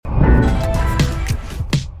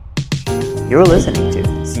You're listening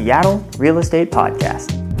to Seattle Real Estate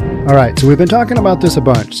Podcast. All right, so we've been talking about this a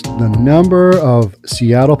bunch. The number of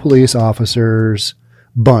Seattle police officers,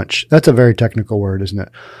 bunch. That's a very technical word, isn't it?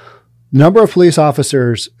 Number of police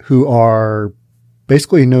officers who are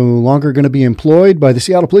basically no longer going to be employed by the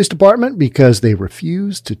Seattle Police Department because they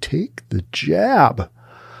refuse to take the jab.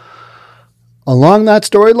 Along that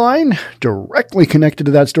storyline, directly connected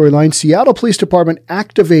to that storyline, Seattle Police Department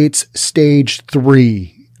activates Stage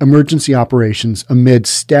 3 emergency operations amid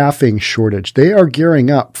staffing shortage. They are gearing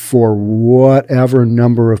up for whatever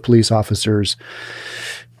number of police officers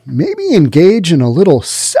maybe engage in a little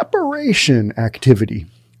separation activity.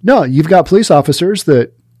 No, you've got police officers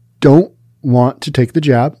that don't want to take the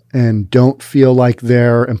jab and don't feel like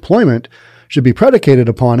their employment should be predicated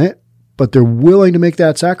upon it, but they're willing to make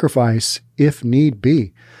that sacrifice if need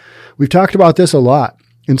be. We've talked about this a lot.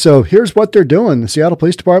 And so here's what they're doing. The Seattle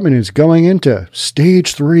Police Department is going into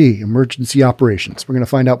Stage 3 emergency operations. We're going to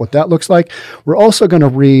find out what that looks like. We're also going to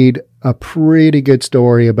read a pretty good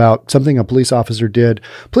story about something a police officer did.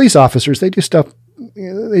 Police officers, they do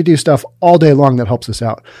stuff all day long that helps us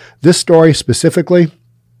out. This story specifically,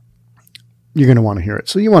 you're going to want to hear it.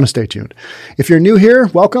 So you want to stay tuned. If you're new here,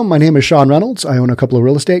 welcome. My name is Sean Reynolds. I own a couple of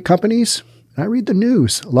real estate companies. I read the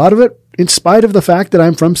news. A lot of it, in spite of the fact that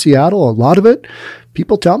I'm from Seattle, a lot of it,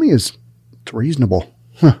 people tell me it's reasonable.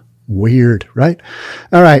 Weird, right?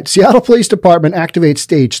 All right. Seattle Police Department activates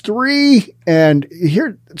Stage 3. And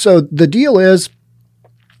here, so the deal is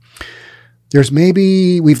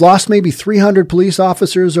we've lost maybe 300 police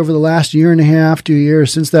officers over the last year and a half, 2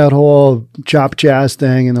 years since that whole Chop Chaz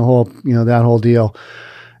thing and the whole, that whole deal.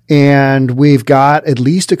 And we've got at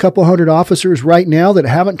least a couple hundred officers right now that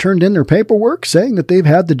haven't turned in their paperwork saying that they've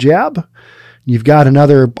had the jab. You've got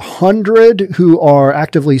another 100 who are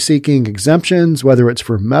actively seeking exemptions, whether it's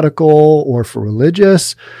for medical or for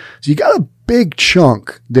religious. So you got a big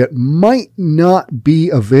chunk that might not be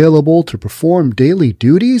available to perform daily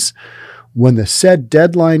duties when the said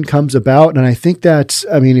deadline comes about. And I think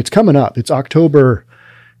it's coming up. It's October.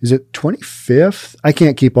 Is it 25th? I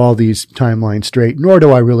can't keep all these timelines straight, nor do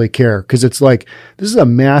I really care, because it's like, this is a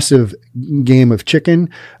massive game of chicken,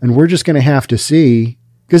 and we're just going to have to see,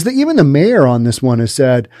 because even the mayor on this one has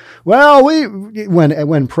said, well,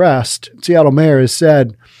 when pressed, Seattle mayor has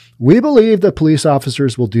said, we believe that police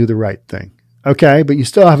officers will do the right thing. Okay, but you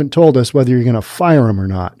still haven't told us whether you're going to fire them or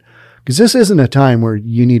not, because this isn't a time where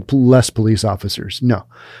you need less police officers. No.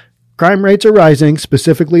 Crime rates are rising,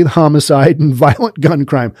 specifically the homicide and violent gun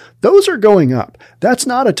crime. Those are going up. That's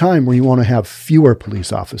not a time where you want to have fewer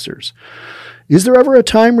police officers. Is there ever a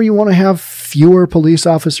time where you want to have fewer police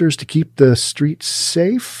officers to keep the streets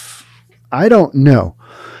safe? I don't know.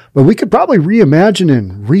 But we could probably reimagine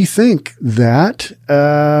and rethink that.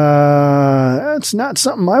 That's not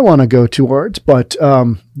something I want to go towards, but,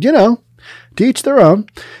 to each their own.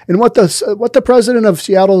 And what the president of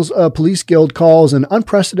Seattle's Police Guild calls an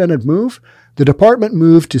unprecedented move, the department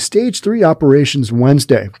moved to Stage 3 operations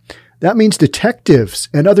Wednesday. That means detectives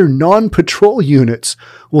and other non-patrol units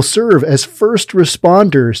will serve as first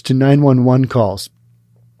responders to 911 calls.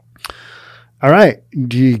 All right.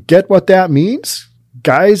 Do you get what that means?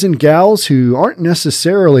 Guys and gals who aren't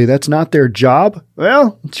necessarily, that's not their job.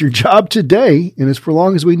 Well, it's your job today. And as for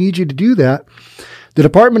long as we need you to do that, the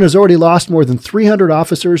department has already lost more than 300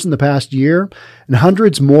 officers in the past year, and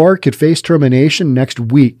hundreds more could face termination next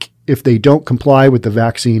week if they don't comply with the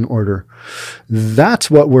vaccine order. That's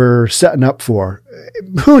what we're setting up for.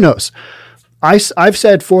 Who knows? I've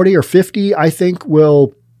said 40 or 50, I think,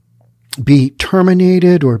 will be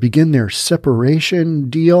terminated or begin their separation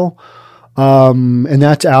deal. And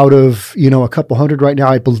that's out of, a couple hundred right now.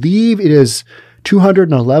 I believe it is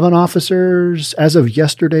 211 officers as of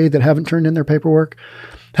yesterday that haven't turned in their paperwork.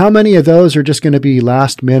 How many of those are just going to be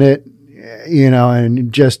last minute,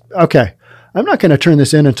 and just, okay, I'm not going to turn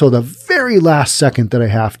this in until the very last second that I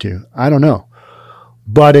have to. I don't know.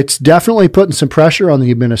 But it's definitely putting some pressure on the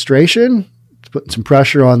administration. It's putting some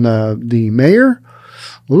pressure on the mayor.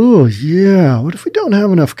 Oh, yeah. What if we don't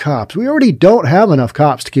have enough cops? We already don't have enough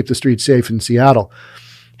cops to keep the streets safe in Seattle.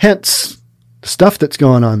 Hence, stuff that's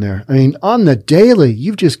going on there. I mean, on the daily,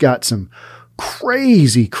 you've just got some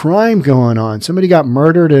crazy crime going on. Somebody got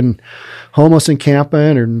murdered in homeless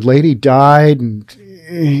encampment, or lady died,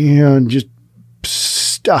 and just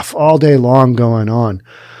stuff all day long going on.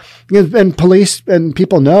 And police and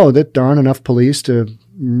people know that there aren't enough police to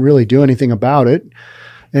really do anything about it.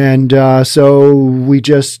 And so we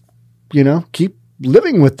just, keep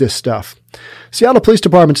living with this stuff. Seattle Police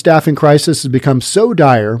Department staffing crisis has become so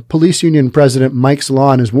dire, Police Union President Mike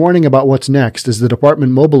Salon is warning about what's next as the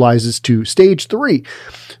department mobilizes to stage 3.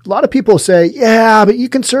 A lot of people say, yeah, but you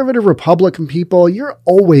conservative Republican people, you're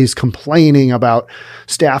always complaining about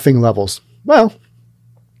staffing levels. Well,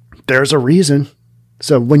 there's a reason.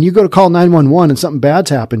 So when you go to call 911 and something bad's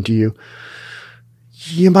happened to you,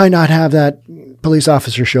 you might not have that police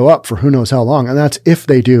officer show up for who knows how long. And that's if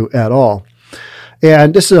they do at all.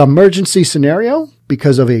 And this is an emergency scenario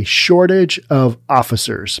because of a shortage of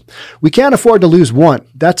officers. We can't afford to lose one.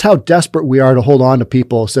 That's how desperate we are to hold on to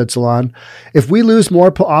people, said Salon. If we lose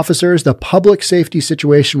more officers, the public safety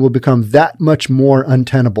situation will become that much more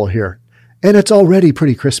untenable here. And it's already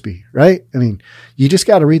pretty crispy, right? I mean, you just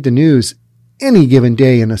got to read the news any given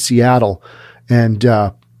day in Seattle and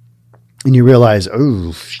you realize,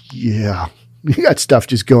 oh, yeah. You got stuff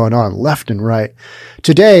just going on left and right.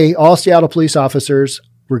 Today, all Seattle police officers,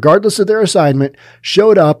 regardless of their assignment,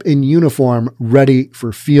 showed up in uniform ready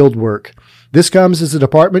for field work. This comes as the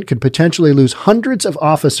department could potentially lose hundreds of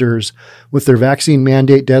officers with their vaccine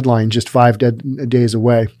mandate deadline just 5 days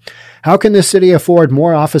away. How can this city afford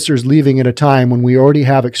more officers leaving at a time when we already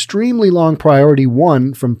have extremely long priority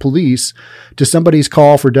 1 from police to somebody's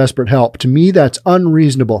call for desperate help? To me, that's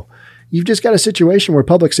unreasonable. You've just got a situation where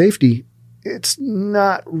public safety, it's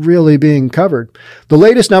not really being covered. The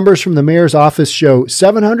latest numbers from the mayor's office show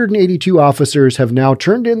 782 officers have now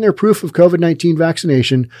turned in their proof of COVID-19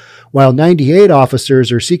 vaccination, while 98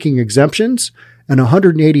 officers are seeking exemptions and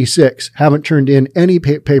 186 haven't turned in any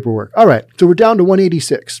paperwork. All right, so we're down to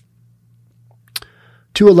 186.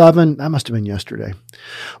 211, that must have been yesterday.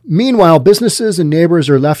 Meanwhile, businesses and neighbors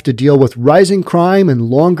are left to deal with rising crime and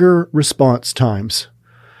longer response times.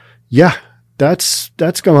 Yeah. That's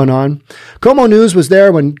going on. Como News was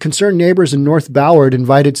there when concerned neighbors in North Ballard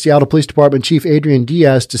invited Seattle Police Department Chief Adrian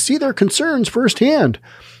Diaz to see their concerns firsthand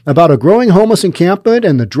about a growing homeless encampment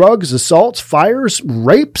and the drugs, assaults, fires,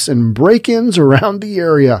 rapes, and break-ins around the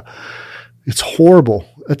area. It's horrible.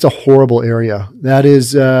 It's a horrible area. That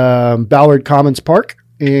is Ballard Commons Park,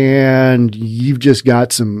 and you've just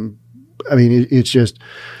got some, I mean, it's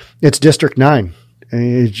District 9.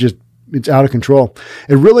 It's out of control.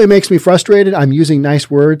 It really makes me frustrated. I'm using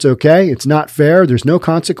nice words, okay? It's not fair. There's no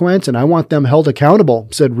consequence, and I want them held accountable,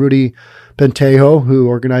 said Rudy Pentejo, who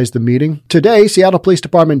organized the meeting. Today, Seattle Police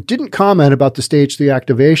Department didn't comment about the Stage 3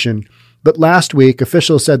 activation, but last week,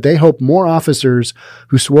 officials said they hope more officers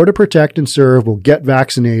who swore to protect and serve will get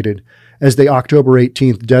vaccinated as the October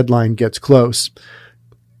 18th deadline gets close.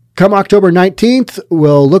 Come October 19th,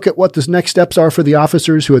 we'll look at what the next steps are for the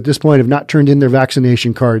officers who at this point have not turned in their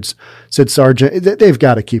vaccination cards, said Sergeant. They've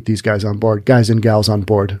got to keep these guys on board, guys and gals on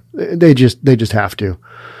board. They just have to.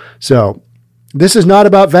 So this is not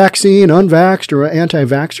about vaccine, unvaxxed, or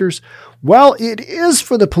anti-vaxxers. Well, it is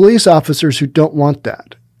for the police officers who don't want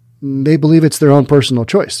that. They believe it's their own personal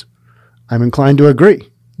choice. I'm inclined to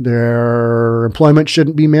agree. Their employment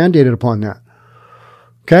shouldn't be mandated upon that.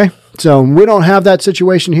 Okay? So we don't have that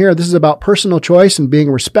situation here. This is about personal choice and being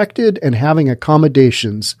respected and having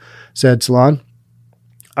accommodations, said Salon.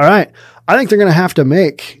 All right. I think they're going to have to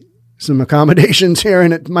make some accommodations here,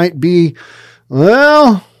 and it might be,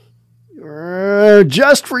 well,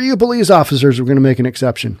 just for you police officers, we're going to make an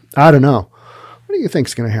exception. I don't know. What do you think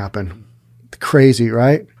is going to happen? Crazy,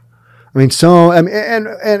 right? I mean, so,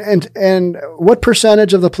 and what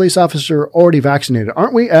percentage of the police officers are already vaccinated?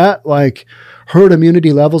 Aren't we at like herd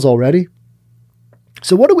immunity levels already?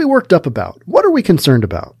 So what are we worked up about? What are we concerned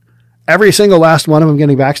about? Every single last one of them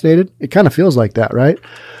getting vaccinated? It kind of feels like that, right?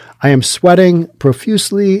 I am sweating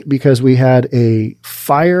profusely because we had a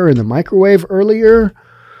fire in the microwave earlier.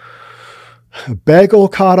 A bagel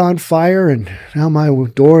caught on fire, and now my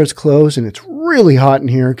door is closed, and it's really hot in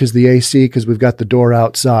here because the AC, because we've got the door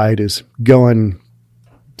outside, is going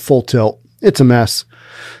full tilt. It's a mess.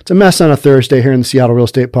 It's a mess on a Thursday here in the Seattle Real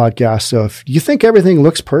Estate Podcast. So if you think everything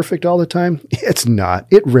looks perfect all the time, it's not.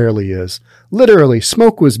 It rarely is. Literally,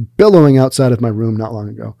 smoke was billowing outside of my room not long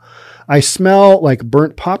ago. I smell like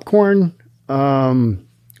burnt popcorn.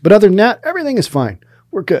 But other than that, everything is fine.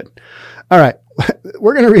 We're good. All right.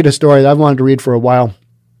 We're going to read a story that I've wanted to read for a while,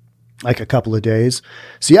 like a couple of days.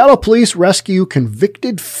 Seattle police rescue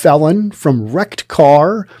convicted felon from wrecked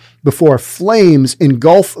car before flames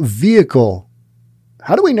engulf vehicle.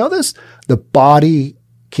 How do we know this? The body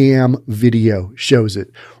cam video shows it.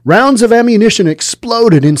 Rounds of ammunition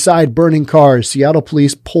exploded inside burning cars. Seattle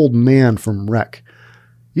police pulled man from wreck.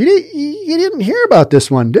 You didn't hear about this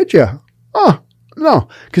one, did you? Oh, no,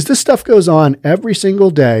 because this stuff goes on every single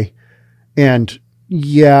day. And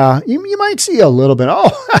Yeah, you might see a little bit.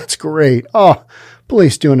 Oh, that's great. Oh,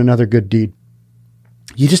 police doing another good deed.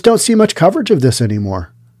 You just don't see much coverage of this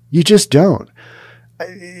anymore. You just don't.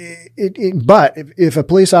 But if a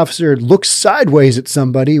police officer looks sideways at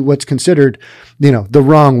somebody, what's considered, the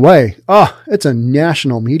wrong way, it's a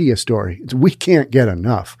national media story. We can't get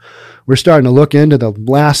enough. We're starting to look into the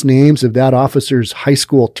last names of that officer's high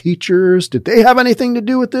school teachers. Did they have anything to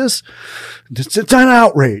do with this? It's an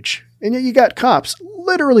outrage. And yet you got cops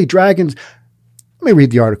literally dragging. Let me read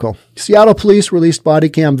the article. Seattle police released body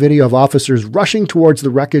cam video of officers rushing towards the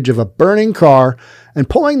wreckage of a burning car and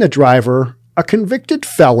pulling the driver, a convicted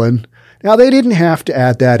felon. Now, they didn't have to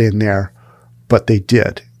add that in there, but they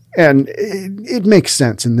did. And it makes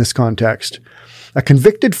sense in this context. A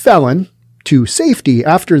convicted felon to safety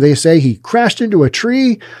after they say he crashed into a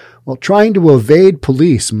tree while trying to evade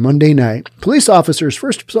police Monday night. Police officers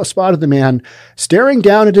first spotted the man staring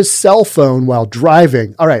down at his cell phone while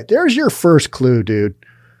driving. All right, there's your first clue, dude.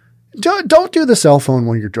 Don't do the cell phone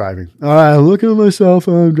when you're driving. All right, looking at my cell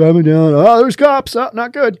phone, driving down. Oh, there's cops. Oh,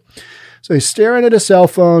 not good. So he's staring at his cell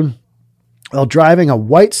phone while driving a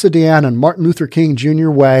white sedan on Martin Luther King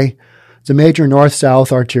Jr. Way. It's a major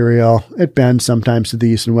north-south arterial. It bends sometimes to the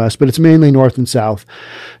east and west, but it's mainly north and south.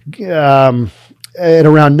 At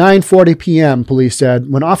around 9:40 p.m., police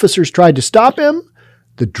said, when officers tried to stop him,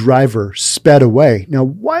 the driver sped away. Now,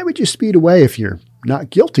 why would you speed away if you're not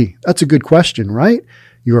guilty? That's a good question, right?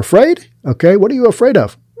 You're afraid? Okay, what are you afraid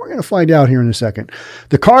of? We're going to find out here in a second.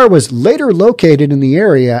 The car was later located in the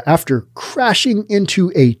area after crashing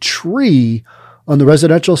into a tree on the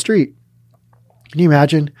residential street. Can you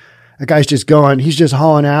imagine? That guy's just going, he's just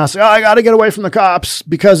hauling ass. Oh, I got to get away from the cops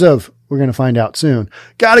because of, we're going to find out soon.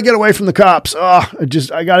 Got to get away from the cops. Oh,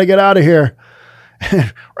 I got to get out of here.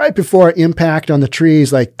 Right before impact on the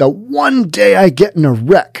trees, like the one day I get in a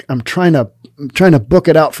wreck, I'm trying to book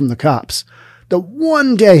it out from the cops. The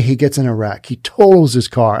one day he gets in a wreck, he totals his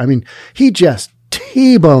car. I mean, he just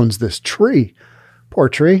T-bones this tree. Poor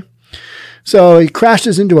tree. So he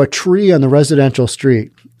crashes into a tree on the residential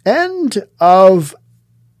street. End of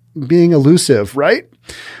being elusive, right?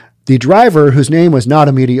 The driver, whose name was not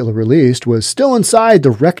immediately released, was still inside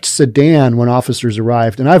the wrecked sedan when officers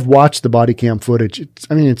arrived. And I've watched the body cam footage.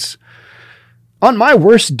 It's on my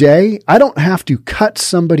worst day, I don't have to cut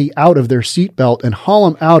somebody out of their seatbelt and haul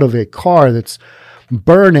them out of a car that's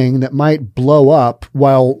burning that might blow up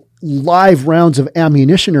while live rounds of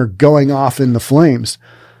ammunition are going off in the flames.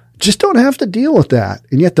 Just don't have to deal with that.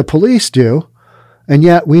 And yet the police do. And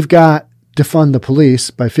yet we've got defund the police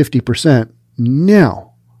by 50%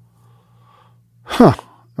 now. Huh.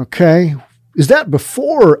 Okay. Is that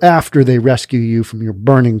before or after they rescue you from your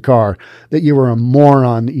burning car that you were a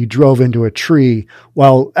moron that you drove into a tree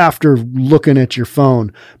while after looking at your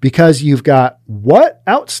phone because you've got what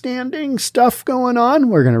outstanding stuff going on?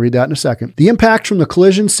 We're going to read that in a second. The impact from the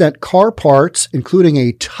collision sent car parts, including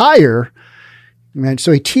a tire.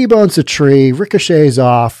 So he T-bones the tree, ricochets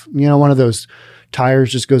off, one of those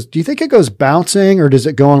tires just goes, do you think it goes bouncing or does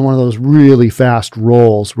it go on one of those really fast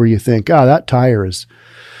rolls where you think, that tire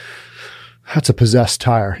that's a possessed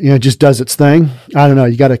tire. It just does its thing. I don't know.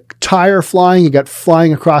 You got a tire flying, you got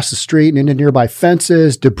flying across the street and into nearby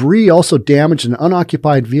fences. Debris also damaged an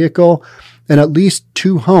unoccupied vehicle and at least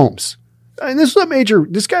 2 homes. And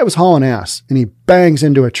this guy was hauling ass and he bangs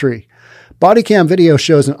into a tree. Body cam video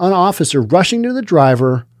shows an officer rushing to the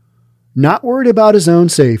driver, not worried about his own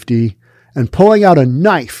safety, and pulling out a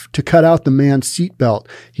knife to cut out the man's seatbelt.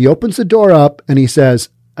 He opens the door up and he says,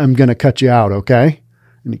 I'm going to cut you out, okay?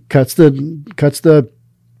 And he cuts the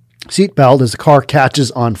seatbelt as the car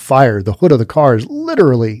catches on fire. The hood of the car is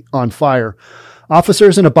literally on fire.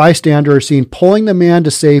 Officers and a bystander are seen pulling the man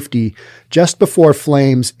to safety just before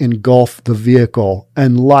flames engulf the vehicle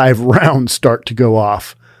and live rounds start to go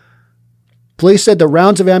off. Police said the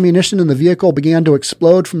rounds of ammunition in the vehicle began to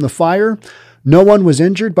explode from the fire. No one was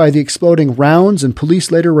injured by the exploding rounds, and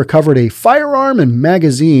police later recovered a firearm and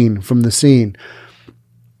magazine from the scene.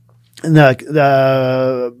 And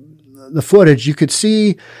the footage, you could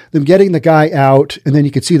see them getting the guy out, and then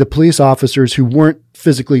you could see the police officers who weren't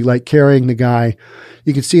physically carrying the guy.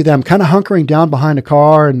 You could see them kind of hunkering down behind a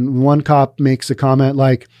car, and one cop makes a comment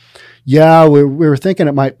like, yeah, we were thinking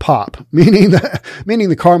it might pop, meaning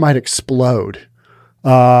the car might explode.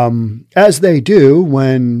 As they do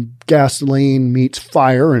when gasoline meets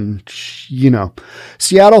fire and, Seattle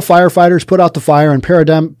firefighters put out the fire and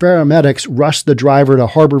paramedics rushed the driver to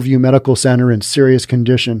Harborview Medical Center in serious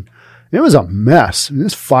condition. It was a mess.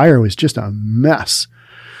 This fire was just a mess.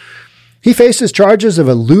 He faces charges of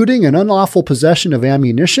eluding and unlawful possession of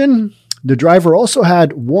ammunition. The driver also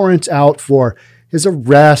had warrants out for his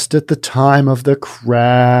arrest at the time of the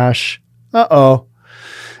crash.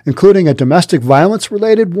 Including a domestic violence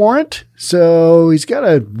related warrant. So he's got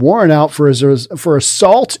a warrant out for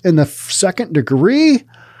assault in the second degree.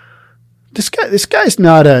 This guy's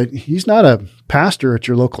not a pastor at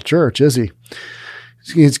your local church, is he?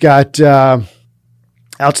 He's got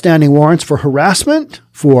outstanding warrants for harassment,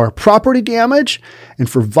 for property damage, and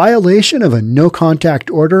for violation of a no contact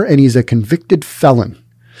order. And he's a convicted felon.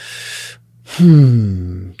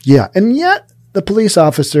 Yeah. And yet, the police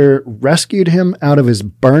officer rescued him out of his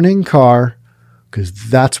burning car because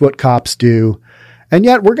that's what cops do. And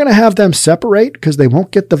yet we're going to have them separate because they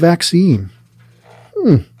won't get the vaccine.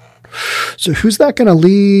 So who's that going to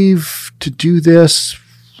leave to do this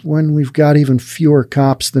when we've got even fewer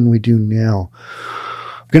cops than we do now?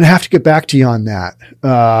 I'm going to have to get back to you on that.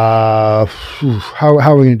 How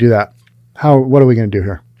are we going to do that? What are we going to do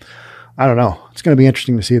here? I don't know. It's going to be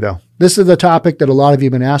interesting to see, though. This is the topic that a lot of you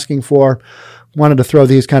have been asking for. Wanted to throw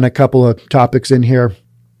these kind of couple of topics in here.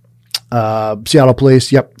 Seattle police,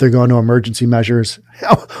 yep, they're going to emergency measures.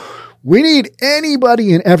 We need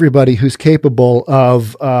anybody and everybody who's capable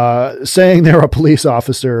of saying they're a police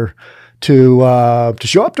officer to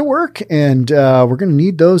show up to work, and we're going to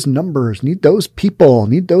need those numbers, need those people,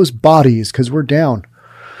 need those bodies, because we're down.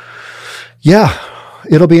 Yeah,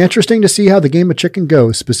 it'll be interesting to see how the game of chicken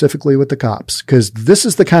goes, specifically with the cops, because this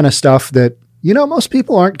is the kind of stuff that, most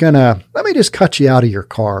people aren't going to, let me just cut you out of your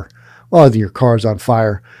car while your car's on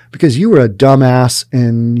fire because you were a dumbass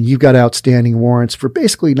and you got outstanding warrants for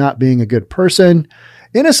basically not being a good person.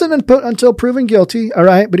 Innocent until proven guilty. All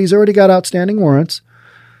right. But he's already got outstanding warrants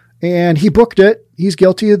and he booked it. He's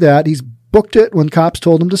guilty of that. He's booked it when cops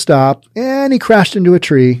told him to stop and he crashed into a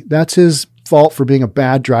tree. That's his fault for being a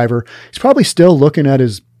bad driver. He's probably still looking at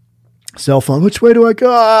his cell phone. Which way do I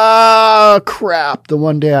go? Crap. The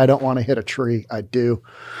one day I don't want to hit a tree. I do.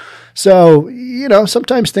 So,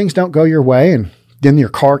 sometimes things don't go your way and then your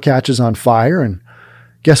car catches on fire. And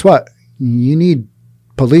guess what? You need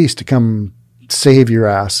police to come save your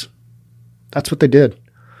ass. That's what they did.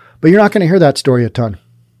 But you're not going to hear that story a ton.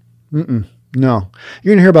 No.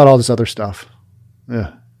 You're going to hear about all this other stuff.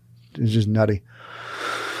 Yeah. It's just nutty.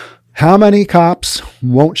 How many cops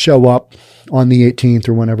won't show up on the 18th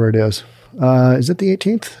or whenever it is? Is it the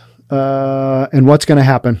 18th? And what's going to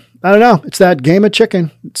happen? I don't know. It's that game of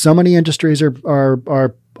chicken. So many industries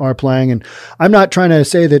are playing, and I'm not trying to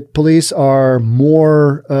say that police are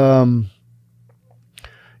more,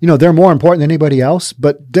 they're more important than anybody else,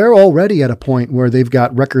 but they're already at a point where they've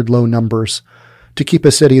got record low numbers to keep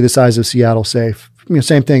a city the size of Seattle safe.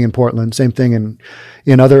 Same thing in Portland, same thing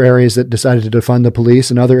in other areas that decided to defund the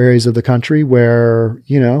police in other areas of the country where,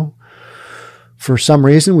 for some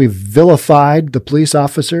reason we've vilified the police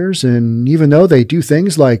officers. And even though they do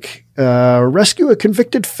things like rescue a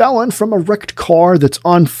convicted felon from a wrecked car that's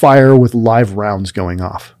on fire with live rounds going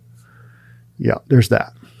off. Yeah, there's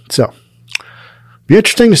that. So be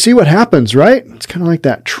interesting to see what happens, right? It's kind of like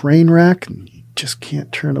that train wreck. And you just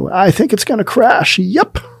can't turn away. I think it's going to crash.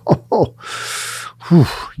 Yep.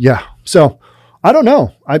 Yeah. So I don't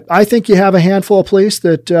know. I think you have a handful of police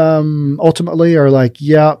that ultimately are like,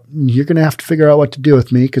 yeah, you're going to have to figure out what to do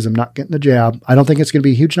with me because I'm not getting the jab. I don't think it's going to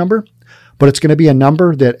be a huge number, but it's going to be a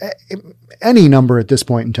number that any number at this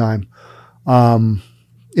point in time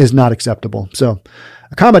is not acceptable. So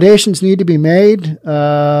accommodations need to be made,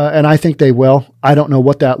 and I think they will. I don't know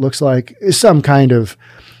what that looks like. Some kind of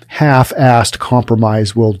half-assed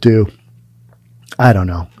compromise will do. I don't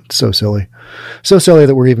know. It's so silly. So silly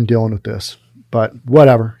that we're even dealing with this. But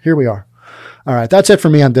whatever. Here we are. All right. That's it for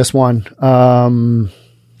me on this one.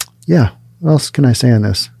 Yeah. What else can I say on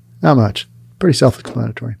this? Not much. Pretty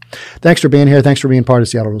self-explanatory. Thanks for being here. Thanks for being part of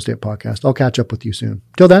Seattle Real Estate Podcast. I'll catch up with you soon.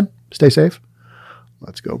 Till then, stay safe.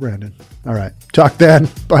 Let's go, Brandon. All right. Talk then.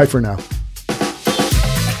 Bye for now.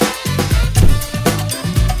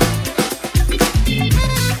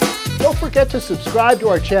 Don't forget to subscribe to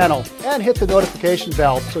our channel and hit the notification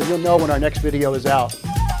bell so you'll know when our next video is out.